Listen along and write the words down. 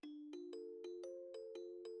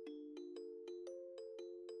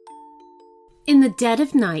In the dead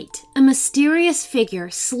of night, a mysterious figure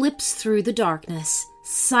slips through the darkness,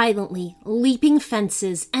 silently leaping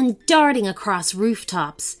fences and darting across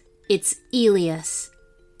rooftops. It's Elias.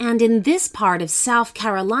 And in this part of South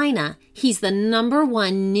Carolina, he's the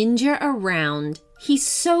 #1 ninja around. He's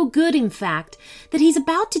so good, in fact, that he's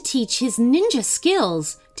about to teach his ninja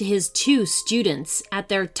skills to his 2 students at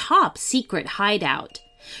their top secret hideout.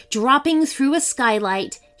 Dropping through a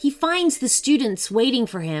skylight, he finds the students waiting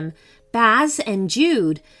for him, Baz and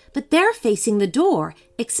Jude, but they're facing the door,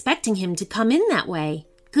 expecting him to come in that way.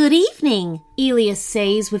 "Good evening," Elias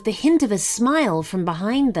says with the hint of a smile from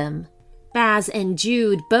behind them. Baz and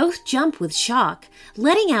Jude both jump with shock,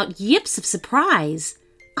 letting out yips of surprise.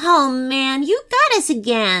 "Oh man, you got us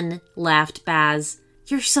again," laughed Baz.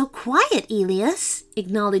 "You're so quiet, Elias,"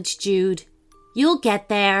 acknowledged Jude. "You'll get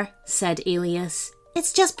there," said Elias.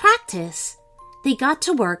 "It's just practice." They got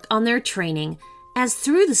to work on their training, as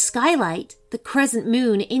through the skylight, the crescent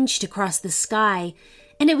moon inched across the sky,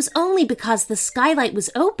 and it was only because the skylight was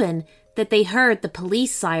open that they heard the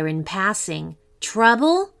police siren passing.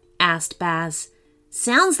 "Trouble?" asked Baz.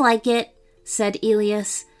 "Sounds like it," said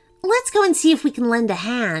Elias. "Let's go and see if we can lend a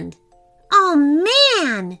hand." "Oh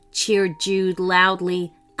man!" cheered Jude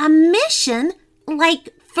loudly. "A mission?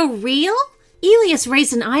 Like, for real?" Elias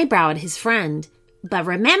raised an eyebrow at his friend. "But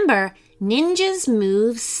remember, ninjas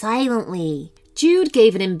move silently." Jude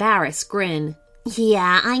gave an embarrassed grin.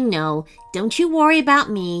 "Yeah, I know. Don't you worry about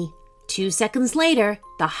me." 2 seconds later,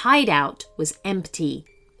 the hideout was empty.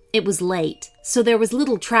 It was late, so there was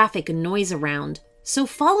little traffic and noise around, so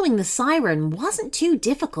following the siren wasn't too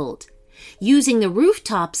difficult. Using the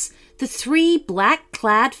rooftops, the 3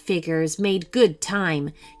 black-clad figures made good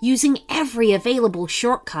time, using every available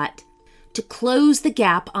shortcut. To close the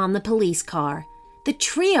gap on the police car, the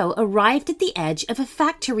trio arrived at the edge of a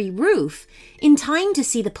factory roof in time to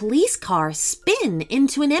see the police car spin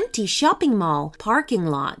into an empty shopping mall parking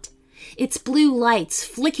lot, its blue lights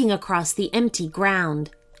flicking across the empty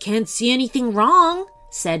ground. "Can't see anything wrong,"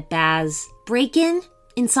 said Baz. "Break-in?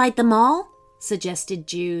 Inside the mall?" suggested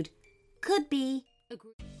Jude. "Could be."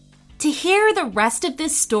 To hear the rest of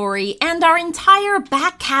this story and our entire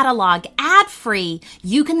back catalog ad-free,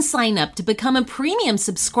 you can sign up to become a premium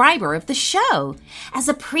subscriber of the show. As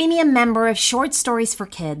a premium member of Short Stories for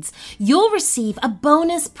Kids, you'll receive a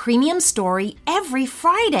bonus premium story every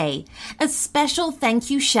Friday, a special thank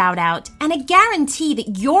you shout-out, and a guarantee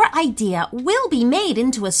that your idea will be made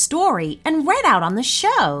into a story and read out on the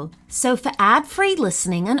show. So for ad-free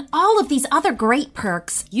listening and all of these other great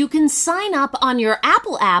perks, you can sign up on your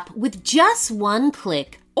Apple app with just 1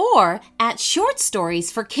 click or at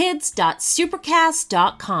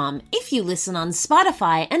shortstoriesforkids.supercast.com if you listen on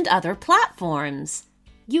Spotify and other platforms.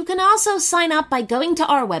 You can also sign up by going to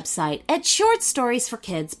our website at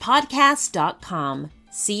shortstoriesforkidspodcast.com.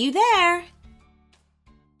 See you there!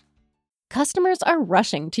 Customers are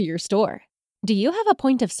rushing to your store. Do you have a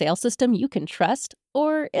point of sale system you can trust?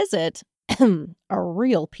 Or is it a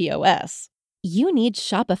real POS? You need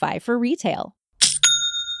Shopify for retail.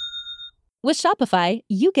 With Shopify,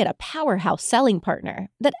 you get a powerhouse selling partner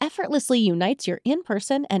that effortlessly unites your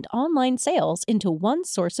in-person and online sales into one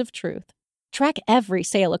source of truth. Track every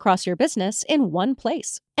sale across your business in one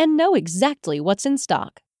place and know exactly what's in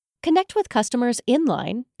stock. Connect with customers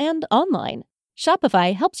in-line and online.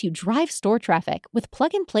 Shopify helps you drive store traffic with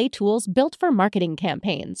plug-and-play tools built for marketing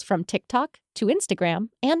campaigns from TikTok to Instagram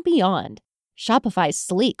and beyond. Shopify's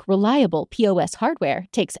sleek, reliable POS hardware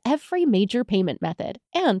takes every major payment method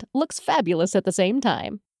and looks fabulous at the same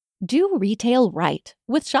time. Do retail right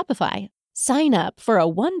with Shopify. Sign up for a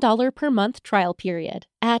 $1 per month trial period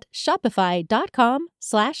at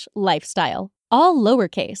shopify.com/lifestyle, all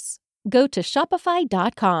lowercase. Go to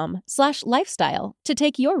shopify.com/lifestyle to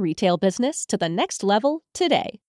take your retail business to the next level today.